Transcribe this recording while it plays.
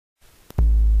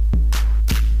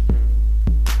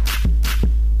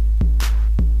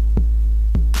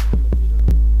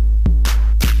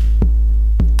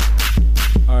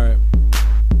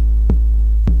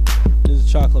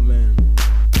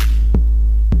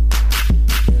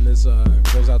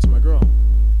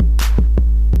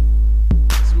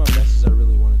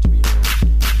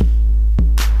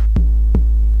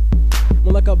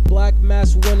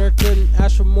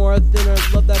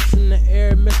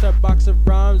box of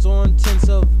rhymes on tints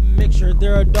of mixture.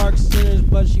 There are dark sinners,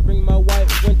 but she brings my white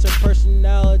winter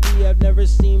personality I've never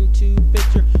seemed to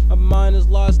picture. My mind is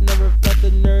lost, never felt the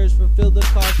nerves, fulfill the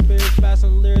cost, spirits, fast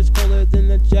and lyrics colder than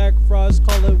the Jack Frost.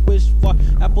 Call it wishwater,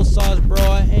 applesauce, bro.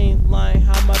 I ain't lying.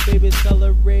 How my baby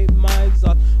celebrate my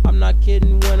exhaust. I'm not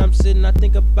kidding when I'm sitting. I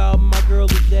think about my girl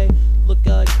today. Look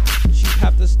like she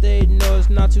have to stay. No, it's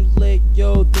not too late.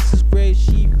 Yo, this is great.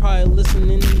 She probably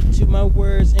listening to my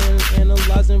words and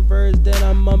analyzing verbs that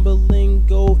I'm mumbling.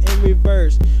 Go in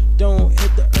reverse. Don't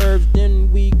hit the herbs,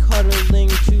 then we cuddling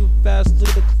too fast. Look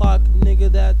at the clock,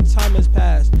 nigga, that time has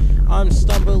passed. I'm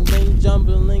stumbling,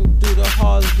 jumbling through the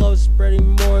halls. Love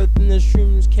spreading more than the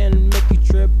shrooms can make you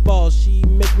trip balls. She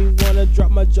make me wanna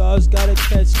drop my jaws. Gotta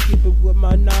catch Cupid with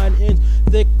my 9-inch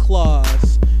thick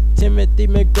claws. Timothy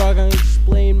McGraw can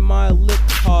explain my lip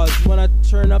pause. When I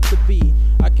turn up the beat,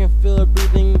 I can feel her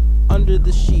breathing under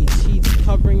the sheets. He's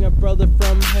covering a brother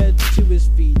from head to his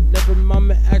feet. Never mind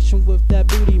my action with that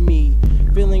booty me.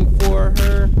 Feeling for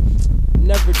her,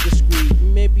 never discreet.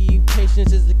 Maybe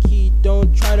patience is the key.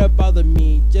 Don't try to bother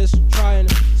me. Just try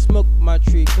and smoke my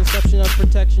tree. Conception of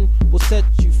protection will set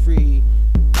you free.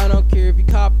 I don't care if you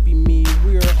copy me.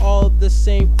 We are all the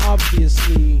same,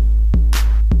 obviously.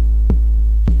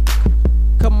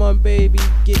 Come on, baby,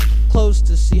 get close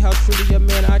to see how truly a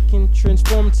man I can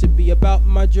transform to be. About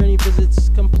my journey visits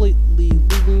completely,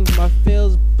 leaving my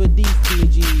fails beneath me,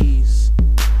 jeez.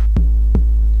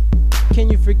 Can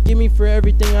you forgive me for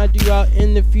everything I do out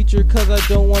in the future? Cause I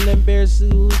don't want to embarrass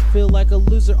you. Feel like a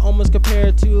loser almost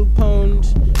compared to a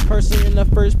pwned person in a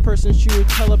first person shooter.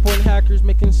 Teleporting hackers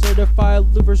making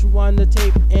certified loopers rewind the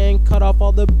tape and cut off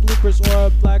all the bloopers. Or a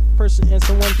black person and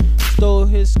someone stole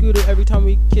his scooter. Every time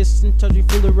we kiss and touch, we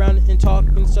fool around and talk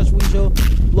and such. We show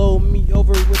blow me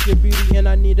over with your beauty and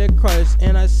I need a crush.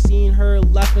 And I seen her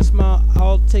laugh and smile.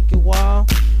 I'll take a while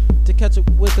to catch up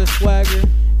with her swagger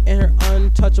and her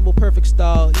untouchable perfect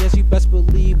style. Yes, you best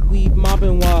believe we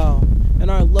mobbing wild.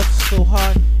 And our love's so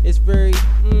hot, it's very